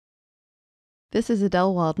This is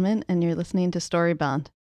Adelle Waldman, and you're listening to Storybound.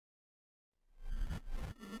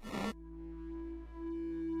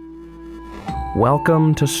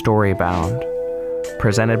 Welcome to Storybound,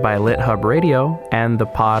 presented by LitHub Radio and the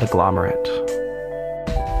Podglomerate.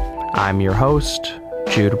 I'm your host,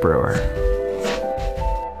 Jude Brewer.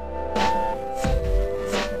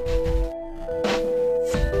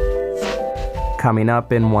 Coming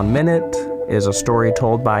up in 1 minute is a story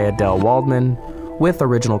told by Adelle Waldman, with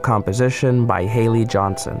original composition by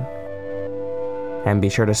Johnsen. And be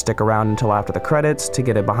sure to stick around until after the credits to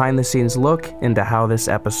get a behind-the-scenes look into how this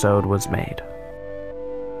episode was made.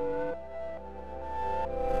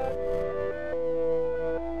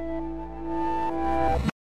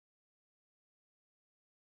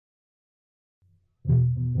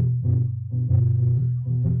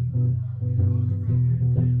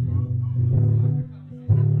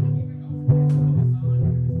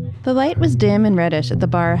 The light was dim and reddish at the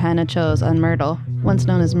bar Hannah chose on Myrtle, once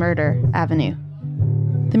known as Murder, Avenue.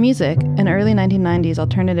 The music, an early 1990s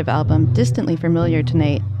alternative album distantly familiar to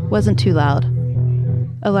Nate, wasn't too loud.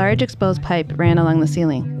 A large exposed pipe ran along the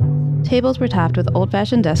ceiling. Tables were topped with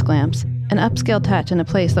old-fashioned desk lamps, an upscale touch in a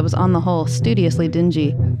place that was on the whole studiously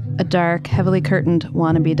dingy, a dark, heavily curtained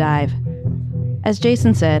wannabe dive. As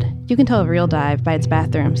Jason said, you can tell a real dive by its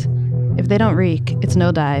bathrooms. If they don't reek, it's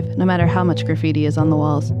no dive, no matter how much graffiti is on the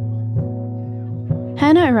walls.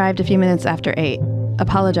 Hannah arrived a few minutes after 8,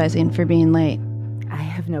 apologizing for being late. I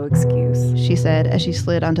have no excuse, she said as she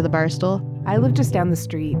slid onto the bar stool. I live just down the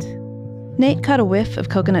street. Nate caught a whiff of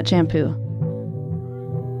coconut shampoo.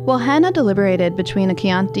 While Hannah deliberated between a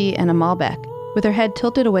Chianti and a Malbec, with her head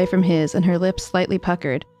tilted away from his and her lips slightly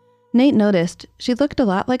puckered, Nate noticed she looked a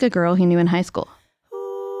lot like a girl he knew in high school.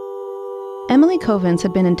 Emily Covens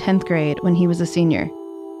had been in 10th grade when he was a senior.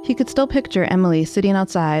 He could still picture Emily sitting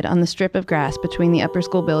outside on the strip of grass between the upper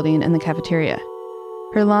school building and the cafeteria.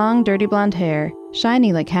 Her long, dirty blonde hair,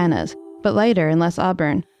 shiny like Hannah's, but lighter and less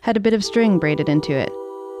auburn, had a bit of string braided into it,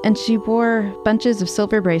 and she wore bunches of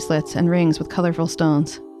silver bracelets and rings with colorful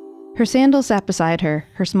stones. Her sandals sat beside her,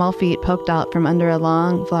 her small feet poked out from under a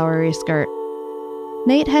long, flowery skirt.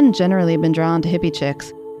 Nate hadn't generally been drawn to hippie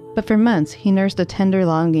chicks, but for months he nursed a tender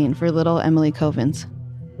longing for little Emily Covens.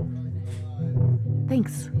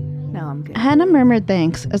 Thanks. No, I'm good. Hannah murmured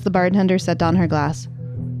thanks as the bartender set down her glass.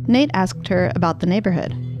 Nate asked her about the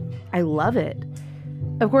neighborhood. I love it.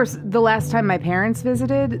 Of course, the last time my parents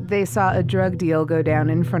visited, they saw a drug deal go down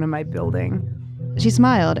in front of my building. She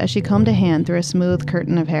smiled as she combed a hand through a smooth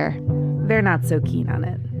curtain of hair. They're not so keen on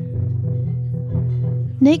it.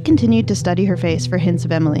 Nate continued to study her face for hints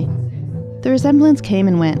of Emily. The resemblance came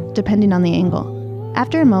and went, depending on the angle.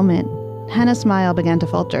 After a moment, Hannah's smile began to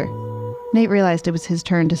falter. Nate realized it was his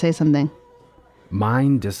turn to say something.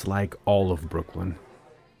 Mine dislike all of Brooklyn.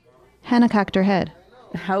 Hannah cocked her head.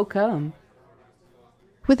 How come?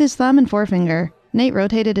 With his thumb and forefinger, Nate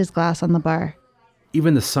rotated his glass on the bar.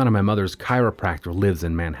 Even the son of my mother's chiropractor lives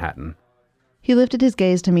in Manhattan. He lifted his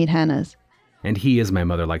gaze to meet Hannah's. And he, as my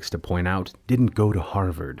mother likes to point out, didn't go to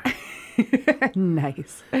Harvard.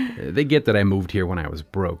 Nice. They get that I moved here when I was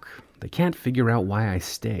broke. They can't figure out why I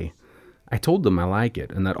stay. I told them I like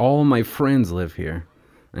it and that all my friends live here.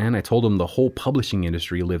 And I told them the whole publishing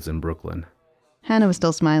industry lives in Brooklyn. Hannah was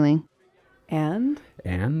still smiling. And?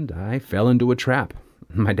 And I fell into a trap.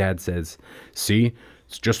 My dad says, "See,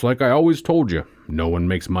 it's just like I always told you. No one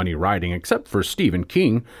makes money writing except for Stephen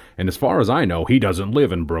King. And as far as I know, he doesn't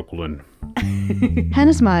live in Brooklyn."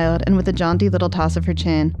 Hannah smiled and with a jaunty little toss of her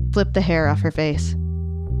chin, flipped the hair off her face.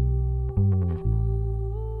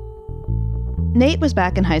 Nate was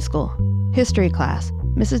back in high school. History class,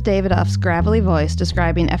 Mrs. Davidoff's gravelly voice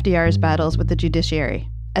describing FDR's battles with the judiciary,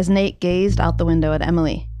 as Nate gazed out the window at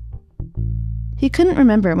Emily. He couldn't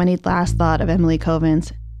remember when he'd last thought of Emily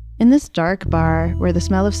Covens. In this dark bar, where the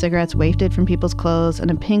smell of cigarettes wafted from people's clothes and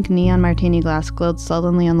a pink neon martini glass glowed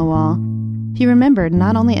sullenly on the wall, he remembered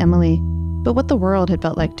not only Emily, but what the world had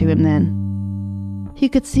felt like to him then. He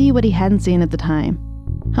could see what he hadn't seen at the time,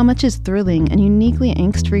 how much his thrilling and uniquely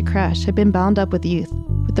angst-free crush had been bound up with youth,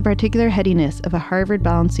 with the particular headiness of a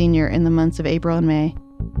Harvard-bound senior in the months of April and May.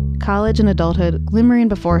 College and adulthood glimmering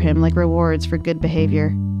before him like rewards for good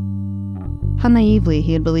behavior. How naively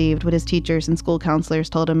he had believed what his teachers and school counselors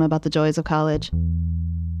told him about the joys of college.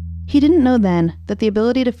 He didn't know then that the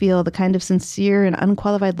ability to feel the kind of sincere and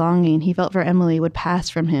unqualified longing he felt for Emily would pass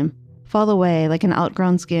from him, fall away like an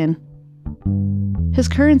outgrown skin. His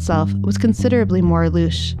current self was considerably more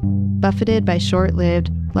louche, buffeted by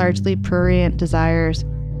short-lived, largely prurient desires,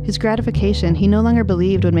 whose gratification he no longer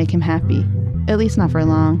believed would make him happy, at least not for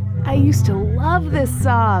long. I used to love this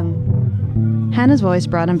song. Hannah's voice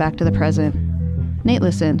brought him back to the present. Nate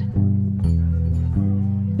listened.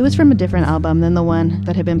 It was from a different album than the one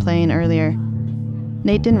that had been playing earlier.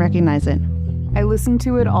 Nate didn't recognize it. I listened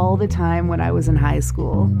to it all the time when I was in high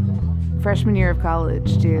school. Freshman year of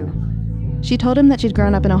college, too. She told him that she'd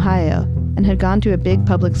grown up in Ohio and had gone to a big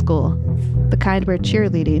public school, the kind where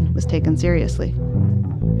cheerleading was taken seriously.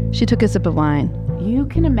 She took a sip of wine. You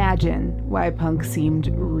can imagine why punk seemed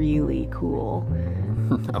really cool.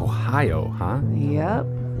 Ohio, huh? Yep.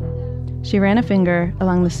 She ran a finger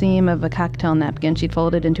along the seam of a cocktail napkin she'd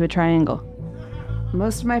folded into a triangle.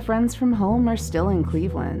 Most of my friends from home are still in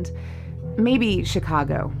Cleveland. Maybe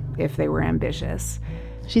Chicago, if they were ambitious.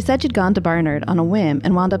 She said she'd gone to Barnard on a whim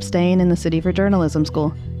and wound up staying in the city for journalism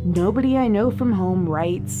school. Nobody I know from home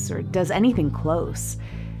writes or does anything close.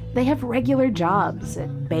 They have regular jobs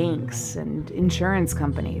at banks and insurance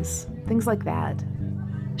companies, things like that.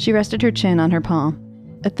 She rested her chin on her palm.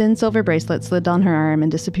 A thin silver bracelet slid down her arm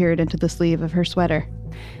and disappeared into the sleeve of her sweater.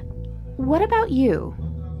 What about you?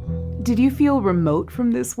 Did you feel remote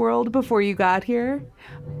from this world before you got here?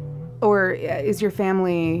 Or is your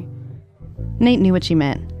family... Nate knew what she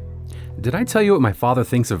meant. Did I tell you what my father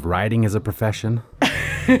thinks of writing as a profession?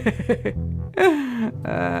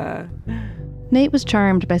 Nate was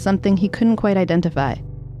charmed by something he couldn't quite identify.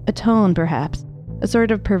 A tone, perhaps. A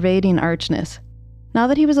sort of pervading archness. Now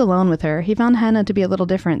that he was alone with her, he found Hannah to be a little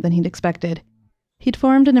different than he'd expected. He'd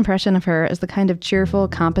formed an impression of her as the kind of cheerful,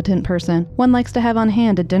 competent person one likes to have on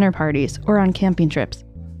hand at dinner parties or on camping trips.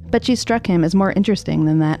 But she struck him as more interesting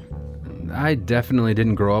than that. I definitely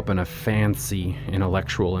didn't grow up in a fancy,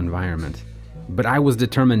 intellectual environment. But I was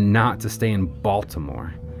determined not to stay in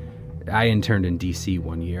Baltimore. I interned in D.C.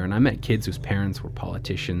 one year, and I met kids whose parents were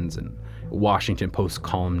politicians and Washington Post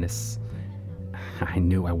columnists. I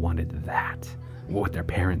knew I wanted that, what their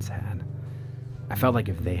parents had. I felt like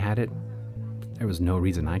if they had it, there was no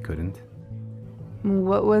reason I couldn't.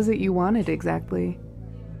 What was it you wanted exactly?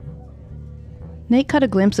 Nate caught a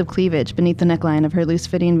glimpse of cleavage beneath the neckline of her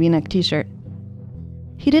loose-fitting V-neck t-shirt.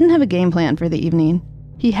 He didn't have a game plan for the evening.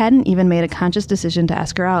 He hadn't even made a conscious decision to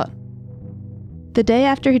ask her out. The day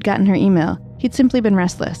after he'd gotten her email, he'd simply been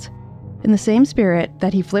restless. In the same spirit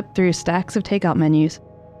that he flipped through stacks of takeout menus,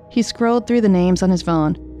 he scrolled through the names on his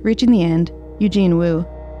phone, reaching the end, Eugene Wu,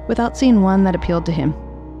 without seeing one that appealed to him.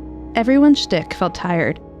 Everyone's shtick felt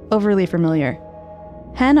tired, overly familiar.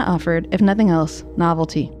 Hannah offered, if nothing else,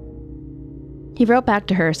 novelty. He wrote back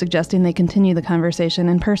to her, suggesting they continue the conversation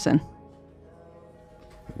in person.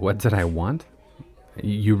 What did I want?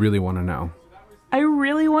 You really want to know? I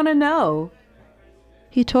really want to know.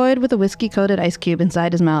 He toyed with a whiskey-coated ice cube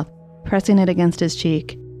inside his mouth, pressing it against his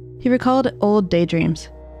cheek. He recalled old daydreams.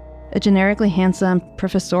 A generically handsome,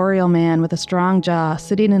 professorial man with a strong jaw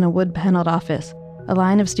sitting in a wood-paneled office, a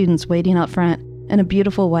line of students waiting out front, and a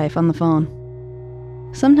beautiful wife on the phone.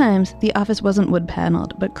 Sometimes the office wasn't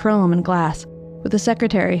wood-paneled, but chrome and glass, with a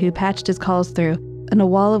secretary who patched his calls through, and a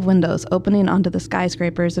wall of windows opening onto the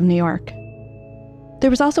skyscrapers of New York. There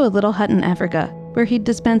was also a little hut in Africa, where he'd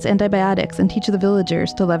dispense antibiotics and teach the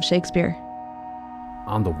villagers to love Shakespeare.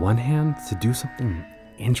 On the one hand, to do something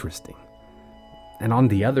interesting, and on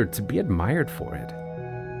the other, to be admired for it.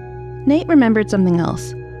 Nate remembered something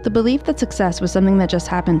else, the belief that success was something that just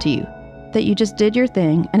happened to you, that you just did your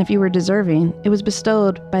thing, and if you were deserving, it was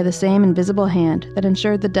bestowed by the same invisible hand that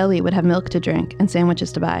ensured the deli would have milk to drink and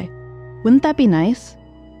sandwiches to buy. Wouldn't that be nice?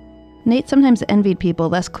 Nate sometimes envied people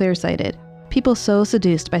less clear-sighted, people so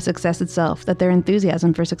seduced by success itself that their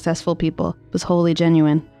enthusiasm for successful people was wholly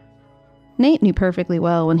genuine. Nate knew perfectly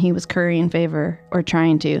well when he was currying favor, or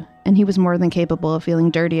trying to, and he was more than capable of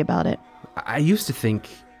feeling dirty about it. I used to think...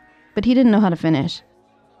 But he didn't know how to finish.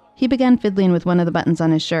 He began fiddling with one of the buttons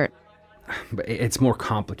on his shirt. But it's more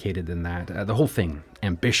complicated than that. The whole thing,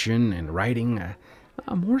 ambition and writing,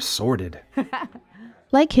 more sordid.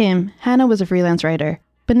 Like him, Hannah was a freelance writer,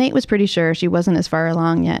 but Nate was pretty sure she wasn't as far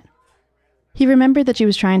along yet. He remembered that she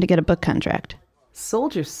was trying to get a book contract.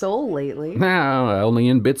 Sold your soul lately. No, only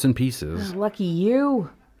in bits and pieces. Lucky you.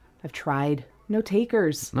 I've tried. No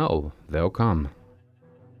takers. No, they'll come.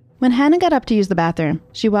 When Hannah got up to use the bathroom,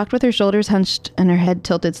 she walked with her shoulders hunched and her head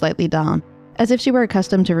tilted slightly down, as if she were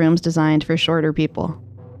accustomed to rooms designed for shorter people.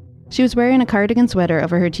 She was wearing a cardigan sweater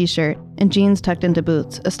over her t-shirt and jeans tucked into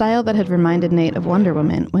boots, a style that had reminded Nate of Wonder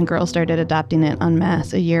Woman when girls started adopting it en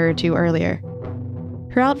masse a year or two earlier.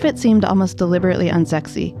 Her outfit seemed almost deliberately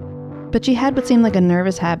unsexy, but she had what seemed like a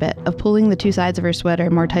nervous habit of pulling the two sides of her sweater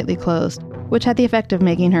more tightly closed, which had the effect of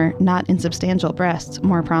making her not insubstantial breasts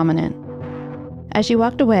more prominent. As she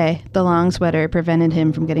walked away, the long sweater prevented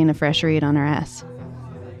him from getting a fresh read on her ass.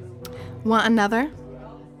 Want another?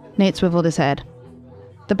 Nate swiveled his head.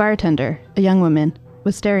 The bartender, a young woman,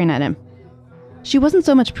 was staring at him. She wasn't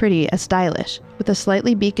so much pretty as stylish, with a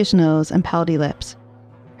slightly beakish nose and pouty lips.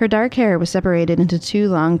 Her dark hair was separated into 2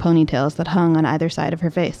 long ponytails that hung on either side of her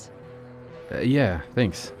face. Yeah,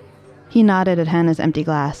 thanks. He nodded at Hannah's empty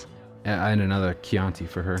glass. And another Chianti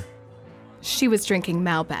for her. She was drinking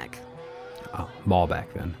Malbec. Oh, Malbec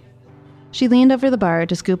then. She leaned over the bar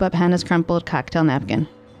to scoop up Hannah's crumpled cocktail napkin.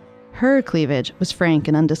 Her cleavage was frank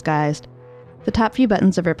and undisguised. The top few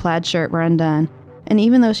buttons of her plaid shirt were undone, and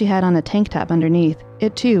even though she had on a tank top underneath,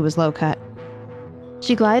 it too was low cut.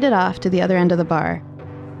 She glided off to the other end of the bar.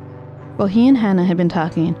 While he and Hannah had been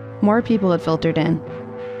talking, more people had filtered in.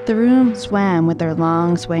 The room swam with their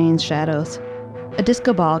long, swaying shadows. A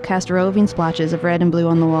disco ball cast roving splotches of red and blue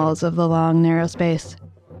on the walls of the long, narrow space.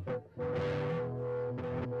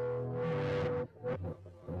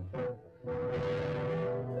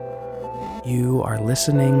 You are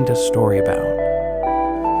listening to Storybound.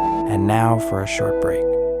 And now for a short break.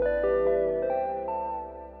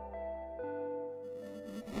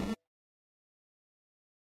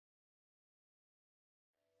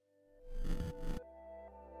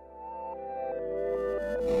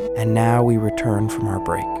 And now we return from our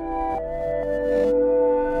break.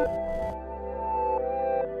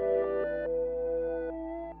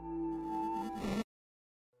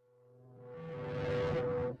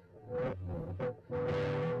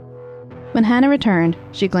 When Hannah returned,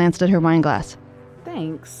 she glanced at her wine glass.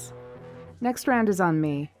 Thanks. Next round is on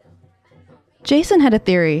me. Jason had a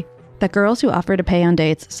theory that girls who offer to pay on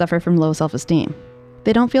dates suffer from low self-esteem.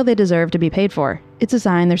 They don't feel they deserve to be paid for. It's a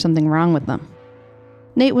sign there's something wrong with them.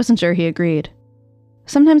 Nate wasn't sure he agreed.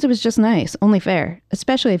 Sometimes it was just nice, only fair,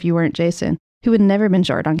 especially if you weren't Jason, who had never been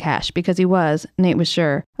short on cash because he was, Nate was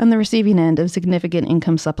sure, on the receiving end of significant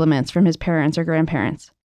income supplements from his parents or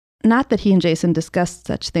grandparents. Not that he and Jason discussed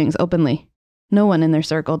such things openly. No one in their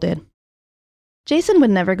circle did. Jason would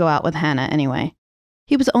never go out with Hannah anyway.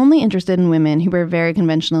 He was only interested in women who were very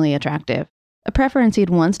conventionally attractive, a preference he'd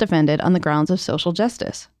once defended on the grounds of social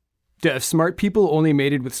justice. If smart people only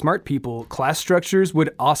mated with smart people, class structures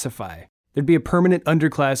would ossify. There'd be a permanent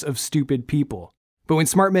underclass of stupid people. But when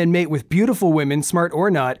smart men mate with beautiful women, smart or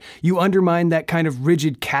not, you undermine that kind of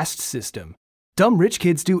rigid caste system. Dumb rich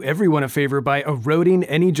kids do everyone a favor by eroding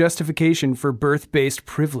any justification for birth-based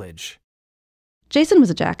privilege. Jason was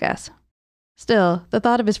a jackass. Still, the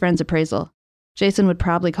thought of his friend's appraisal, Jason would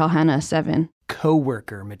probably call Hannah a 7,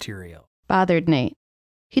 Co-worker material, bothered Nate.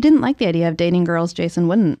 He didn't like the idea of dating girls Jason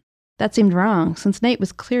wouldn't. That seemed wrong, since Nate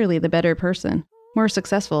was clearly the better person, more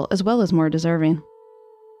successful as well as more deserving.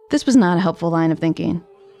 This was not a helpful line of thinking.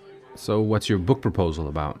 So what's your book proposal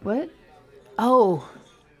about? What? Oh,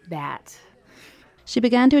 that. She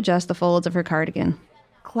began to adjust the folds of her cardigan.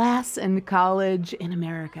 Class and college in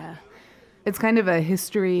America. It's kind of a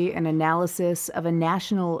history and analysis of a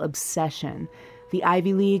national obsession. The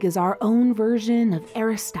Ivy League is our own version of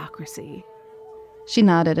aristocracy. She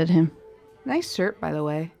nodded at him. Nice shirt, by the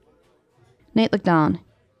way. Nate looked on.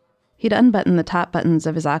 He'd unbuttoned the top buttons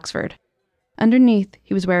of his Oxford. Underneath,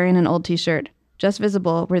 he was wearing an old t-shirt. Just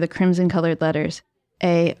visible were the crimson-colored letters,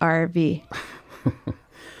 A-R-V.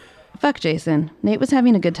 Fuck Jason. Nate was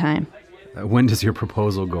having a good time. When does your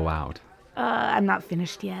proposal go out? I'm not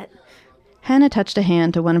finished yet. Hannah touched a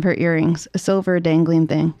hand to one of her earrings, a silver dangling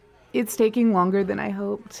thing. It's taking longer than I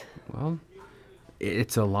hoped. Well,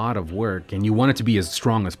 it's a lot of work, and you want it to be as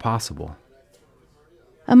strong as possible.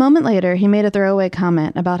 A moment later, he made a throwaway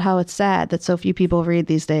comment about how it's sad that so few people read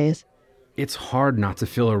these days. It's hard not to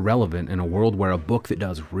feel irrelevant in a world where a book that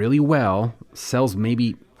does really well sells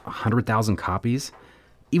maybe 100,000 copies.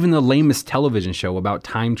 Even the lamest television show about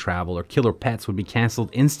time travel or killer pets would be canceled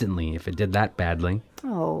instantly if it did that badly.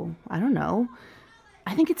 Oh, I don't know.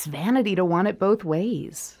 I think it's vanity to want it both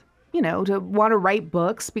ways. You know, to want to write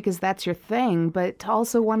books because that's your thing, but to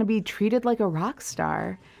also want to be treated like a rock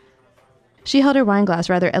star. She held her wine glass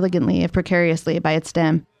rather elegantly, if precariously, by its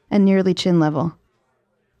stem, and nearly chin level.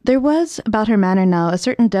 There was, about her manner now, a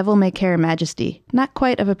certain devil-may-care majesty, not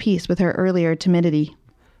quite of a piece with her earlier timidity.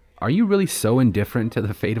 Are you really so indifferent to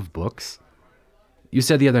the fate of books? You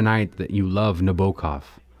said the other night that you love Nabokov.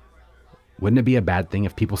 Wouldn't it be a bad thing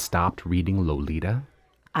if people stopped reading Lolita?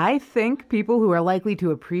 I think people who are likely to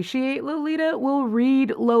appreciate Lolita will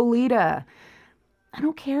read Lolita. I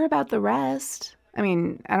don't care about the rest. I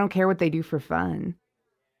mean, I don't care what they do for fun.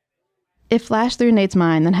 It flashed through Nate's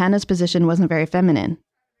mind that Hannah's position wasn't very feminine.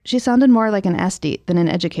 She sounded more like an aesthete than an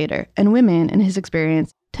educator, and women, in his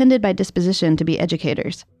experience, tended by disposition to be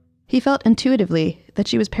educators. He felt intuitively that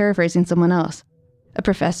she was paraphrasing someone else, a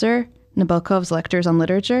professor, Nabokov's lectures on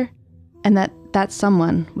literature, and that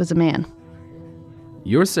someone was a man.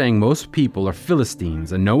 You're saying most people are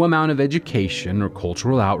Philistines and no amount of education or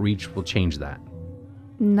cultural outreach will change that.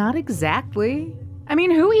 Not exactly. I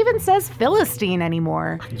mean, who even says Philistine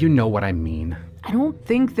anymore? You know what I mean. I don't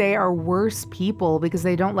think they are worse people because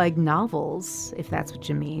they don't like novels, if that's what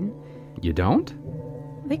you mean. You don't?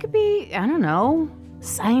 They could be, I don't know,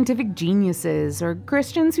 scientific geniuses or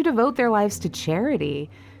Christians who devote their lives to charity.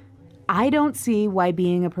 I don't see why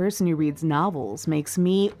being a person who reads novels makes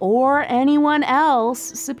me or anyone else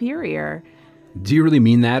superior. Do you really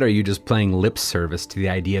mean that, or are you just playing lip service to the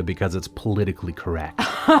idea because it's politically correct?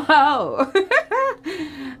 Oh!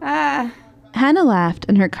 Hannah laughed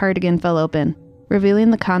and her cardigan fell open,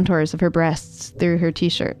 revealing the contours of her breasts through her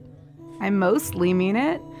t-shirt. I mostly mean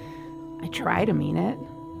it. I try to mean it.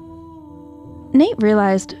 Nate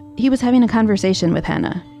realized he was having a conversation with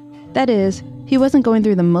Hannah. That is, he wasn't going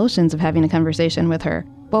through the motions of having a conversation with her,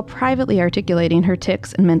 while privately articulating her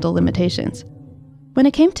tics and mental limitations. When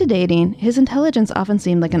it came to dating, his intelligence often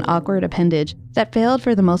seemed like an awkward appendage that failed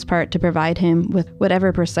for the most part to provide him with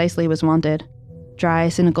whatever precisely was wanted. Dry,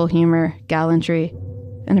 cynical humor, gallantry,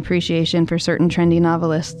 an appreciation for certain trendy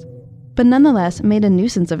novelists, but nonetheless made a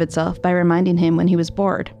nuisance of itself by reminding him when he was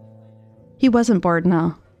bored. He wasn't bored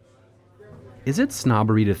now. Is it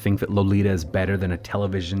snobbery to think that Lolita is better than a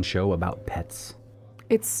television show about pets?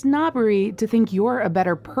 It's snobbery to think you're a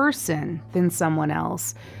better person than someone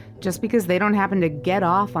else, just because they don't happen to get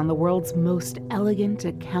off on the world's most elegant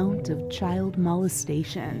account of child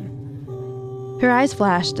molestation. Her eyes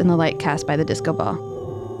flashed in the light cast by the disco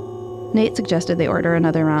ball. Nate suggested they order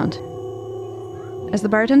another round. As the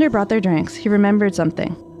bartender brought their drinks, he remembered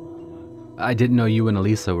something. I didn't know you and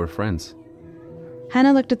Elisa were friends.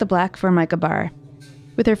 Hannah looked at the black Formica bar.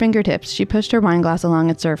 With her fingertips, she pushed her wine glass along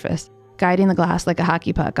its surface, guiding the glass like a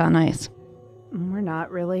hockey puck on ice. We're not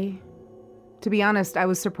really. To be honest, I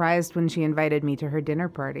was surprised when she invited me to her dinner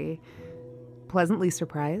party. Pleasantly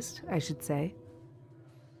surprised, I should say.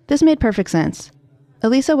 This made perfect sense.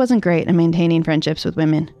 Elisa wasn't great at maintaining friendships with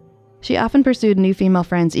women. She often pursued new female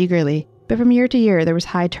friends eagerly, but from year to year there was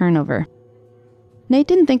high turnover. Nate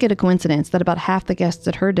didn't think it a coincidence that about half the guests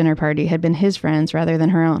at her dinner party had been his friends rather than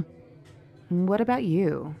her own. What about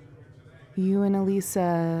you? You and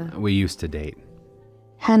Elisa... We used to date.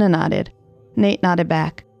 Hannah nodded. Nate nodded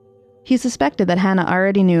back. He suspected that Hannah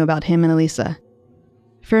already knew about him and Elisa.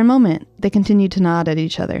 For a moment, they continued to nod at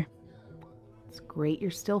each other. It's great you're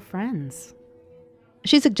still friends.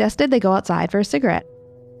 She suggested they go outside for a cigarette.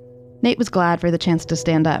 Nate was glad for the chance to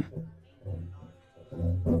stand up.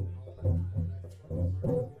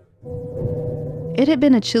 It had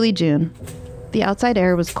been a chilly June. The outside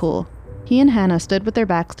air was cool. He and Hannah stood with their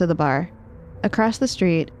backs to the bar. Across the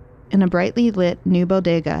street, in a brightly lit new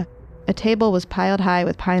bodega, a table was piled high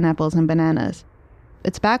with pineapples and bananas.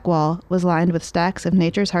 Its back wall was lined with stacks of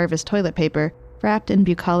Nature's Harvest toilet paper wrapped in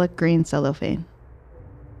bucolic green cellophane.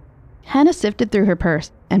 Hannah sifted through her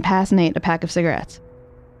purse and passed Nate a pack of cigarettes.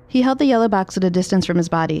 He held the yellow box at a distance from his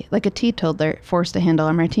body, like a teetotaler forced to handle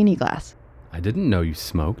a martini glass. I didn't know you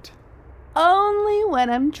smoked. Only when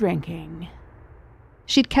I'm drinking.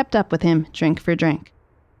 She'd kept up with him, drink for drink.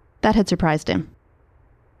 That had surprised him.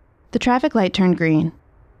 The traffic light turned green.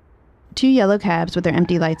 2 yellow cabs with their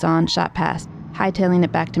empty lights on shot past, hightailing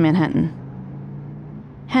it back to Manhattan.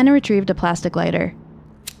 Hannah retrieved a plastic lighter.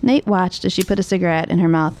 Nate watched as she put a cigarette in her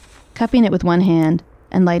mouth, cupping it with one hand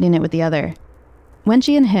and lighting it with the other. When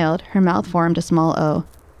she inhaled, her mouth formed a small O.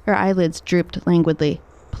 Her eyelids drooped languidly.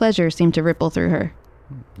 Pleasure seemed to ripple through her.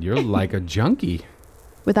 You're like a junkie.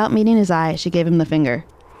 Without meeting his eye, she gave him the finger.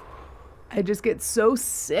 I just get so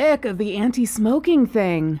sick of the anti-smoking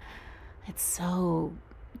thing. It's so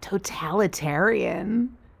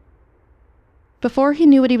totalitarian. Before he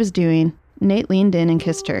knew what he was doing, Nate leaned in and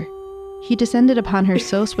kissed her. He descended upon her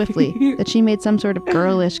so swiftly that she made some sort of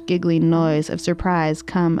girlish, giggling noise of surprise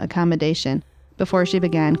come accommodation before she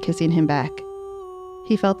began kissing him back.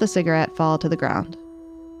 He felt the cigarette fall to the ground.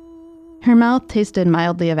 Her mouth tasted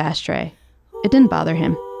mildly of ashtray. It didn't bother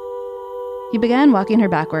him. He began walking her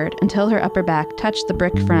backward until her upper back touched the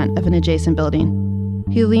brick front of an adjacent building.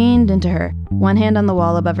 He leaned into her, one hand on the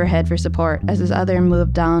wall above her head for support as his other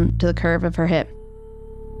moved down to the curve of her hip.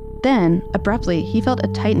 Then, abruptly, he felt a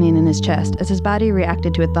tightening in his chest as his body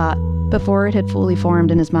reacted to a thought before it had fully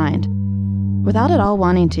formed in his mind. Without at all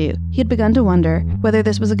wanting to, he had begun to wonder whether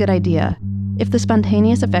this was a good idea, if the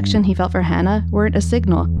spontaneous affection he felt for Hannah weren't a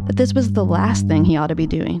signal that this was the last thing he ought to be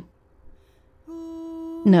doing.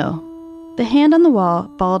 No. The hand on the wall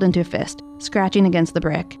balled into a fist, scratching against the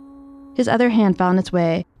brick. His other hand found its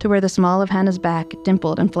way to where the small of Hannah's back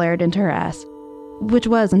dimpled and flared into her ass, which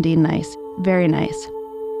was indeed nice, very nice.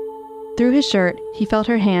 Through his shirt, he felt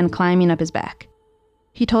her hand climbing up his back.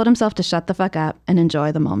 He told himself to shut the fuck up and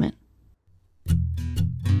enjoy the moment.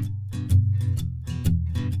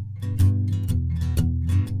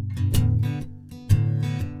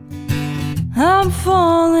 I'm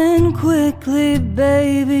falling quickly,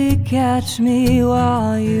 baby, catch me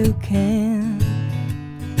while you can.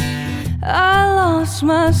 I lost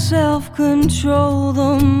my self-control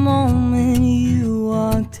the moment you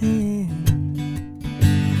walked in.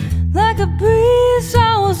 Like a breeze,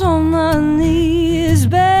 I was on my knees,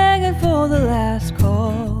 begging for the last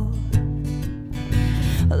call.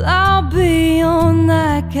 Well, I'll be on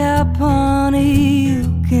that cap, honey, you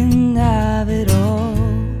can have it all.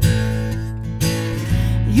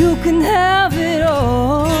 You can have it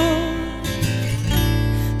all.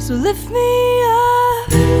 So lift me up.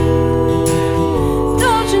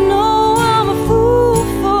 Don't you know I'm a fool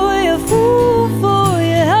for you, fool for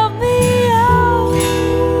you. Help me out.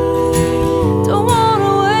 Don't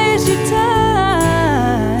wanna waste your time.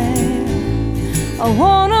 I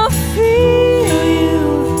wanna feel you.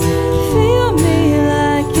 Feel me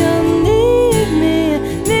like you need me.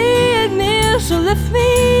 So lift me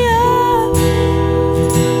up.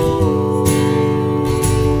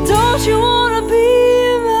 Don't you wanna be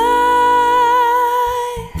mine?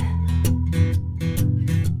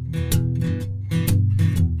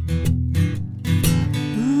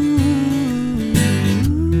 Ooh.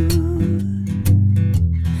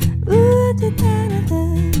 Ooh, da-da-da-da.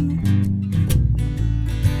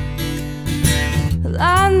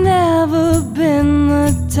 I've never been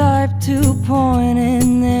the type to point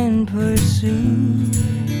and then pursue.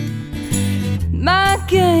 My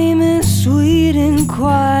game is sweet and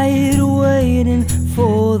quiet, waiting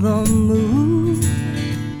for the move.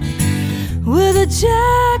 With a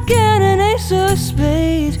jack and an ace of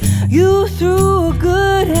spades, you threw a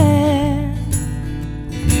good hand.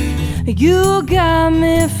 You got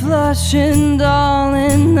me flushing,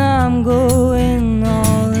 darling, I'm going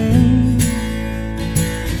all in.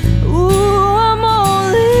 Ooh, I'm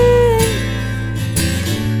all in.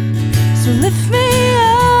 So lift me up.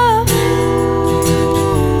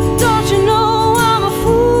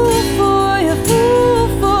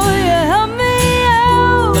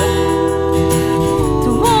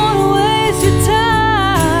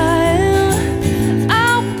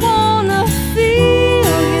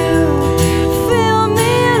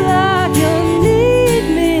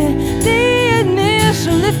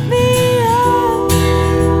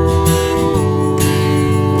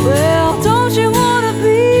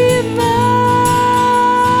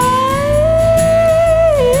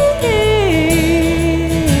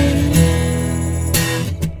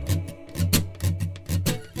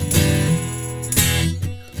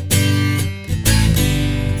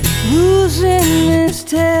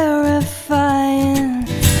 Terrifying,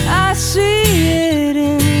 I see it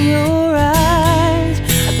in your eyes,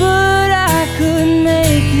 but I could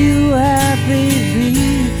make you happy,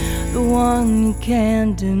 be the one you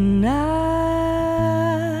can't deny.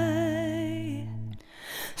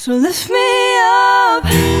 So lift me up.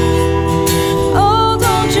 Oh,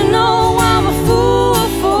 don't you know I'm a fool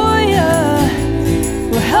for you?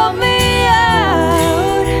 Well, help me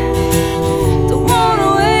out. Don't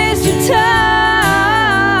wanna waste your time.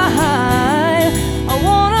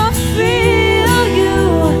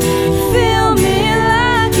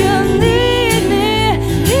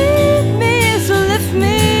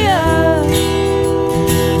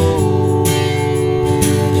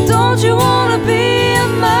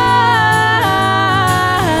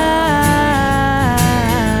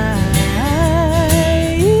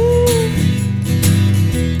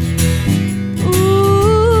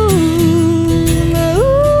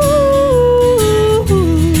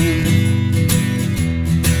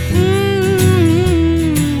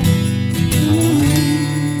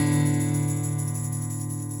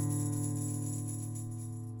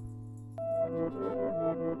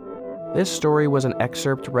 This story was an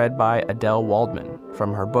excerpt read by Adelle Waldman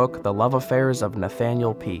from her book, The Love Affairs of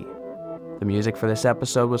Nathaniel P. The music for this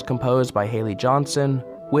episode was composed by Haley Johnsen,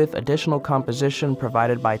 with additional composition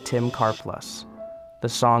provided by Tim Karplus. The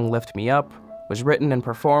song Lift Me Up was written and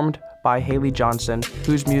performed by Haley Johnsen,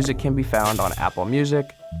 whose music can be found on Apple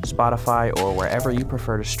Music, Spotify, or wherever you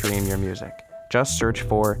prefer to stream your music. Just search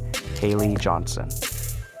for Haley Johnsen.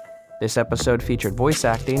 This episode featured voice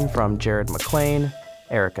acting from Jared McClain,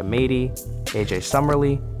 Erica Mady, AJ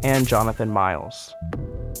Summerly, and Jonathan Miles.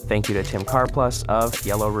 Thank you to Tim Karplus of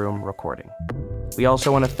Yellow Room Recording. We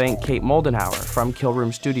also want to thank Kate Moldenhauer from Kill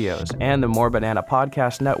Room Studios and the More Banana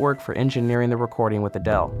Podcast Network for engineering the recording with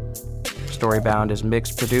Adele. Storybound is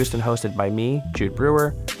mixed, produced, and hosted by me, Jude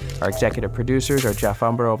Brewer. Our executive producers are Jeff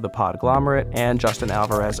Umbro of The Podglomerate and Justin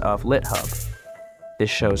Alvarez of LitHub.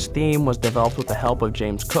 This show's theme was developed with the help of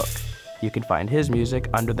James Cook. You can find his music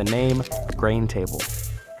under the name Grain Table.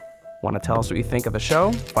 Want to tell us what you think of the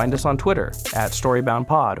show? Find us on Twitter at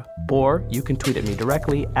StoryboundPod, or you can tweet at me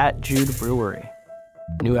directly at Jude Brewery.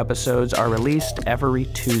 New episodes are released every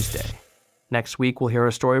Tuesday. Next week, we'll hear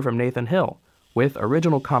a story from Nathan Hill, with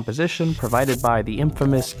original composition provided by the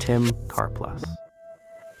infamous Tim Karplus.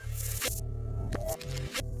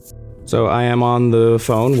 So I am on the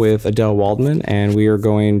phone with Adelle Waldman, and we are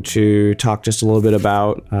going to talk just a little bit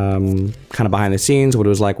about kind of behind the scenes, what it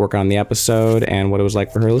was like working on the episode, and what it was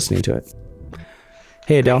like for her listening to it.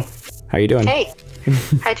 Hey, Adelle. How you doing? Hey.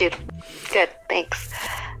 Hi, Jude. Good, thanks.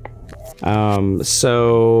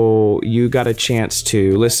 So you got a chance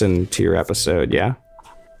to listen to your episode, yeah?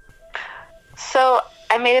 So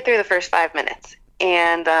I made it through the first 5 minutes,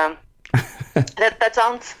 and that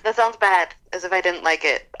sounds bad, as if I didn't like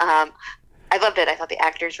it. I loved it. I thought the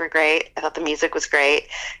actors were great. I thought the music was great.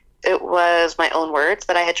 It was my own words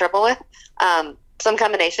that I had trouble with. Some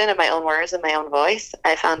combination of my own words and my own voice.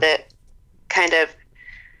 I found it kind of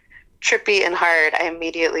trippy and hard. I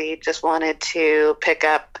immediately just wanted to pick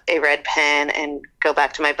up a red pen and go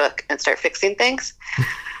back to my book and start fixing things.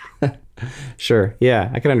 Sure.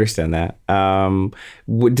 Yeah, I can understand that. How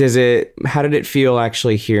did it feel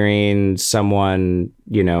actually hearing someone,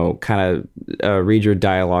 kind of read your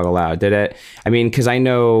dialogue aloud? Because I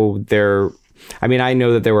know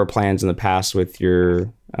that there were plans in the past with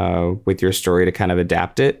your story to kind of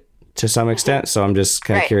adapt it to some extent. So I'm just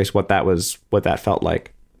kind of curious what that felt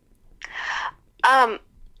like. I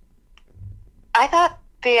thought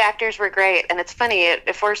the actors were great, and it's funny,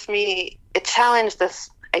 it forced me, it challenged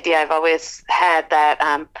this idea I've always had that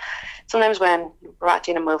sometimes when we're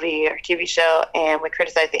watching a movie or TV show and we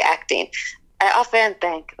criticize the acting, I often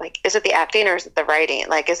think, like, is it the acting or is it the writing?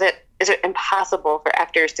 Like, is it impossible for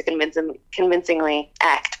actors to convincingly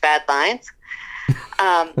act bad lines?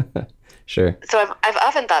 Sure. So I've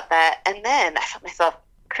often thought that, and then I felt myself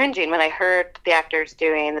cringing when I heard the actors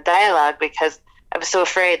doing the dialogue, because I was so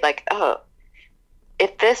afraid, like, oh,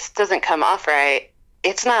 if this doesn't come off right,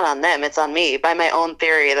 it's not on them, it's on me, by my own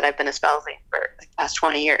theory that I've been espousing for the past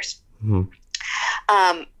 20 years. Mm-hmm.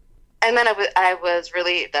 And then I was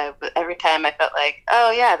relieved. Every time I felt like, oh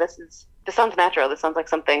yeah, this sounds natural. This sounds like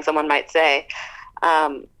something someone might say.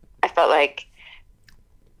 I felt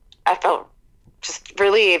just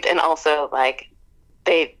relieved, and also like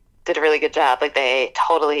they did a really good job. Like they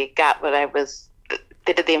totally got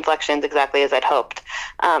they did the inflections exactly as I'd hoped.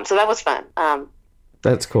 So that was fun.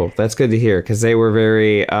 That's cool. That's good to hear, because they were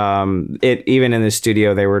very, even in the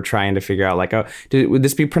studio, they were trying to figure out, like, oh, would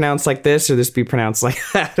this be pronounced like this or this be pronounced like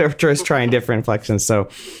that? Or just trying different inflections. So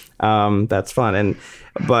that's fun.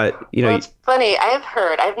 Well, it's funny.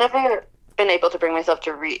 I've never been able to bring myself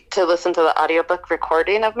to listen to the audiobook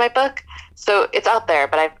recording of my book. So it's out there,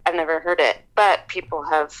 but I've never heard it. But people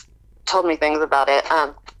have told me things about it.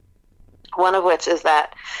 One of which is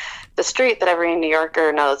that the street that every New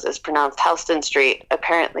Yorker knows is pronounced Houston Street.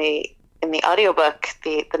 Apparently, in the audiobook,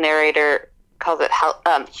 the narrator calls it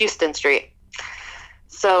Houston Street.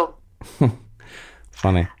 So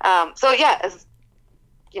funny. So yeah, as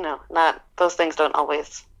not those things don't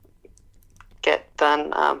always get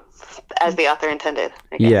done as the author intended,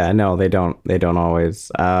 I guess. Yeah, no, they don't always.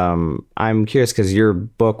 I'm curious because your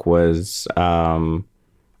book was.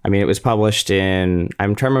 It was published in,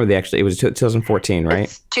 I'm trying to remember it was 2014, right?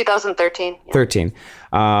 It's 2013. Yeah. 13.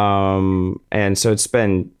 And so it's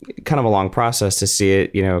been kind of a long process to see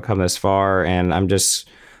it, come this far. And I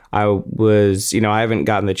haven't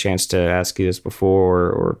gotten the chance to ask you this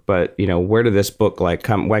before, but where did this book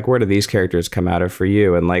come, where do these characters come out of for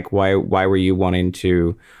you? And why were you wanting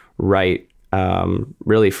to write,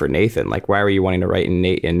 really for Nathan? Why were you wanting to write in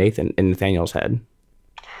Nathaniel's head?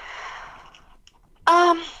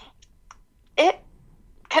 It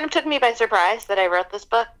kind of took me by surprise that I wrote this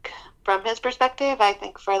book from his perspective. I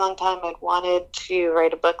think for a long time I'd wanted to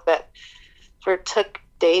write a book that sort of took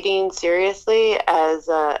dating seriously as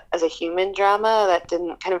a human drama, that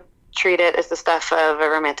didn't kind of treat it as the stuff of a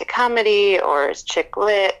romantic comedy or as chick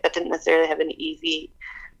lit, that didn't necessarily have an easy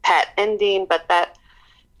pat ending, but that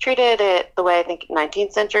treated it the way I think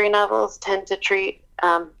 19th century novels tend to treat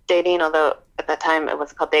dating, although at that time it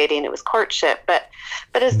wasn't called dating, it was courtship, but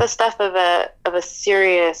it's the stuff of a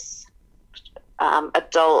serious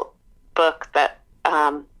adult book that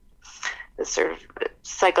is sort of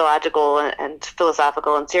psychological and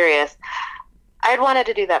philosophical and serious. I'd wanted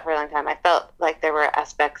to do that for a long time. I felt like there were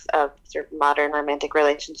aspects of sort of modern romantic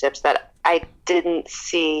relationships that I didn't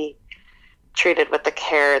see treated with the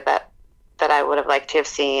care that I would have liked to have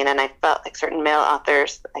seen. And I felt like certain male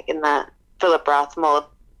authors, like in the Philip Roth mold,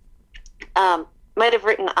 might have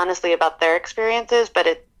written honestly about their experiences, but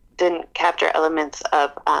it didn't capture elements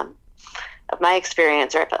of my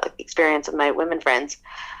experience, or I felt like the experience of my women friends.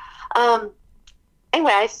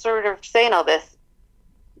 Anyway, I sort of saying all this,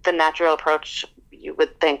 the natural approach you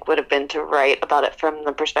would think would have been to write about it from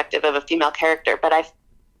the perspective of a female character, but I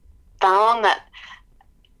found that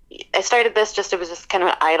I started this it was just kind of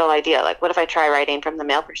an idle idea. Like, what if I try writing from the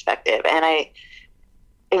male perspective? And it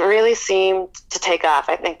really seemed to take off.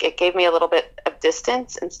 I think it gave me a little bit of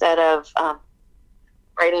distance instead of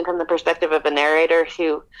writing from the perspective of a narrator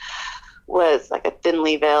who was like a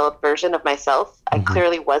thinly veiled version of myself. I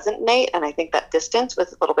clearly wasn't Nate, and I think that distance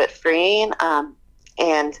was a little bit freeing.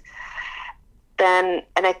 And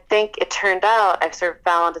I think it turned out, I've sort of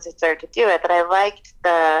found as I started to do it, that I liked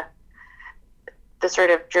the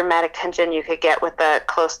sort of dramatic tension you could get with the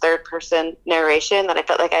close third person narration, that I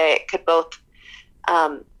felt like I could both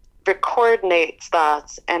record Nate's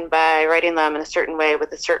thoughts, and by writing them in a certain way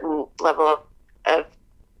with a certain level of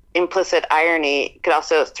implicit irony, could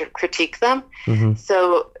also sort of critique them.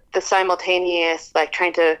 So the simultaneous, like,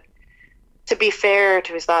 trying to be fair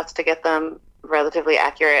to his thoughts, to get them relatively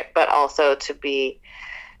accurate, but also to be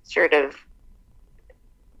sort of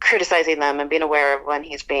criticizing them and being aware of when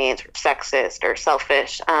he's being sort of sexist or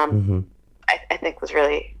selfish, I think was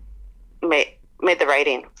really made the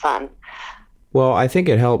writing fun. Well, I think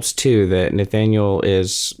it helps too that Nathaniel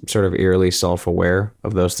is sort of eerily self-aware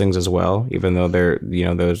of those things as well, even though they're,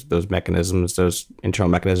 those mechanisms, those internal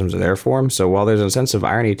mechanisms are there for him. So while there's a sense of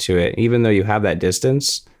irony to it, even though you have that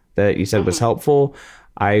distance that you said was helpful,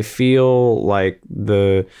 I feel like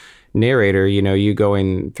the narrator, you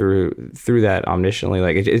going through that omnisciently,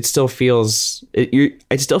 like it still feels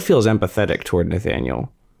empathetic toward Nathaniel.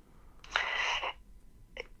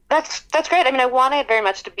 That's great. I mean, I wanted very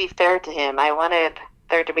much to be fair to him. I wanted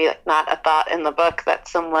there to be not a thought in the book that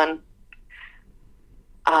someone,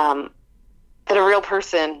 that a real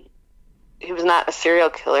person who was not a serial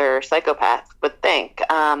killer or psychopath would think.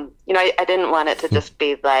 I didn't want it to just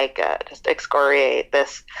be like just excoriate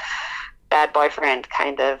this bad boyfriend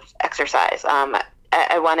kind of exercise.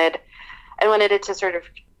 I wanted it to sort of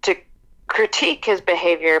to critique his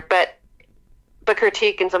behavior, but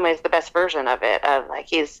critique in some ways the best version of it. Of like,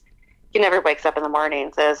 he never wakes up in the morning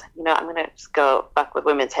and says, I'm going to just go fuck with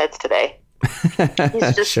women's heads today.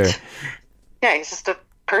 He's just sure. Yeah, he's just a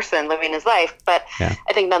person living his life. But yeah.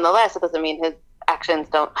 I think nonetheless, it doesn't mean his actions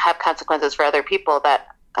don't have consequences for other people that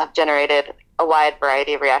have generated a wide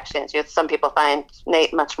variety of reactions. Some people find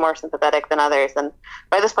Nate much more sympathetic than others, and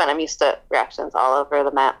by this point, I'm used to reactions all over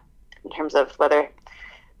the map in terms of whether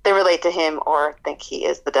they relate to him or think he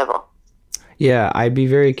is the devil. Yeah, I'd be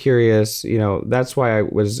very curious. That's why I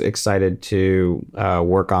was excited to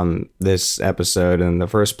work on this episode in the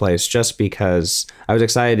first place, just because I was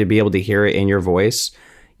excited to be able to hear it in your voice,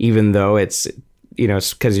 even though it's,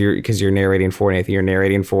 because you're narrating for Nathan, you're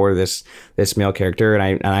narrating for this male character,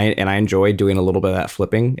 and I enjoy doing a little bit of that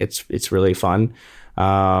flipping. It's really fun.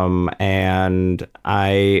 And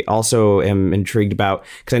I also am intrigued about,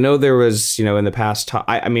 because I know there was, in the past,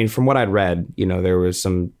 I mean, from what I'd read, there was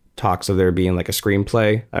some talks of there being like a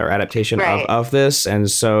screenplay or adaptation right. of this.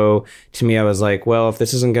 And so to me, I was like, well, if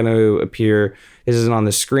this isn't going to appear, this isn't on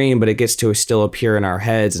the screen, but it gets to still appear in our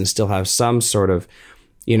heads and still have some sort of,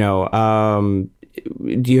 do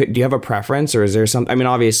you have a preference, or is there some, I mean,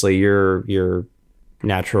 obviously your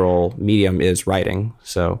natural medium is writing.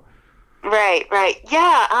 So. Right.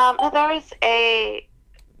 Yeah. There was a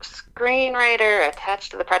screenwriter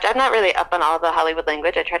attached to the project. I'm not really up on all the Hollywood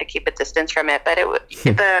language. I try to keep a distance from it, but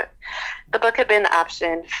the book had been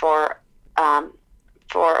optioned for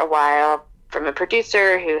a while from a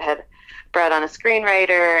producer who had brought on a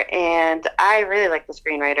screenwriter, and I really like the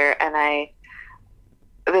screenwriter, and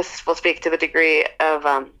this will speak to the degree of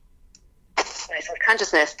my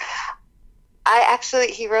self-consciousness.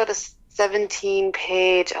 He wrote a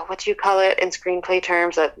 17-page, what do you call it in screenplay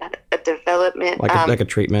terms? A development, like a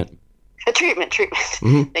treatment. A treatment.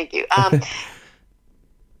 Mm-hmm. Thank you.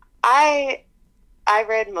 I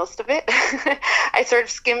read most of it. I sort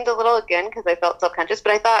of skimmed a little again because I felt self-conscious,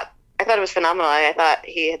 but I thought it was phenomenal. I thought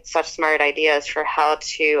he had such smart ideas for how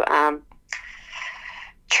to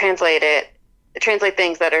translate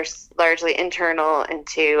things that are largely internal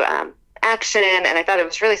into action, and I thought it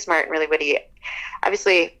was really smart and really witty.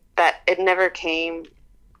 Obviously, that it never came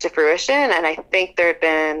to fruition, and I think there had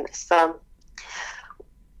been some,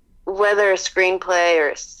 whether a screenplay or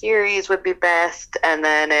a series would be best, and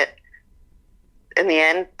then in the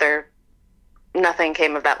end, there nothing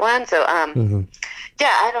came of that one. So, yeah,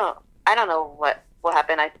 I don't know what will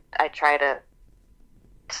happen. I try to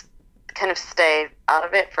kind of stay out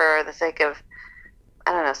of it for the sake of,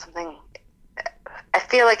 I don't know, something. I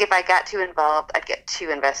feel like if I got too involved, I'd get too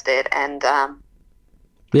invested, and and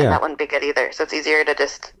that wouldn't be good either. So it's easier to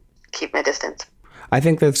just keep my distance. I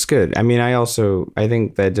think that's good. I mean, I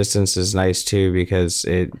think that distance is nice too, because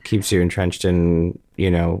it keeps you entrenched in,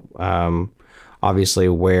 obviously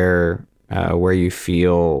where you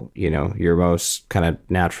feel, your most kind of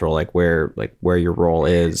natural, where your role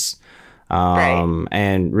is. Right.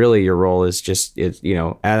 And really your role is just, as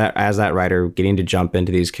that writer, getting to jump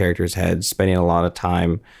into these characters' heads, spending a lot of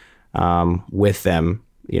time, with them,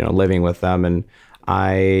 living with them. And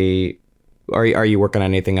are you working on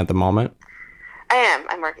anything at the moment? I am.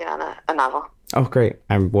 I'm working on a novel. Oh, great.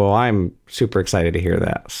 I'm super excited to hear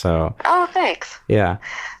that. So. Oh, thanks. Yeah.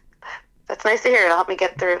 That's nice to hear. It'll help me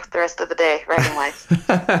get through the rest of the day, writing-wise.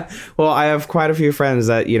 Well, I have quite a few friends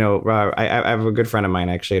that, I have a good friend of mine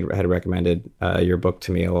actually had recommended your book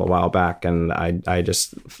to me a little while back, and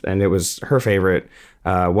and it was her favorite,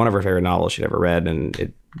 one of her favorite novels she'd ever read, and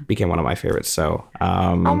it became one of my favorites. So.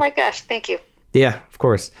 Oh my gosh, thank you. Yeah, of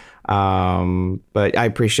course. But I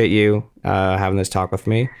appreciate you having this talk with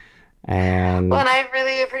me, and I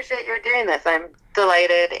really appreciate your doing this. I'm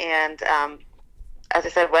delighted, and as I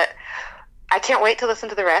said, I can't wait to listen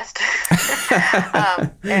to the rest.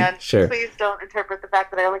 And sure. Please don't interpret the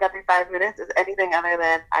fact that I only got through 5 minutes as anything other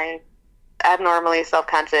than I'm abnormally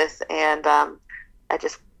self-conscious, and I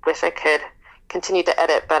just wish I could continue to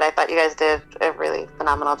edit, but I thought you guys did a really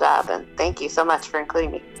phenomenal job, and thank you so much for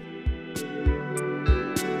including me.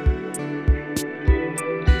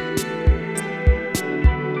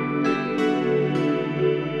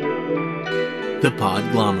 The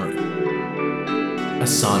Podglomerate, a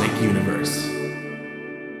sonic universe.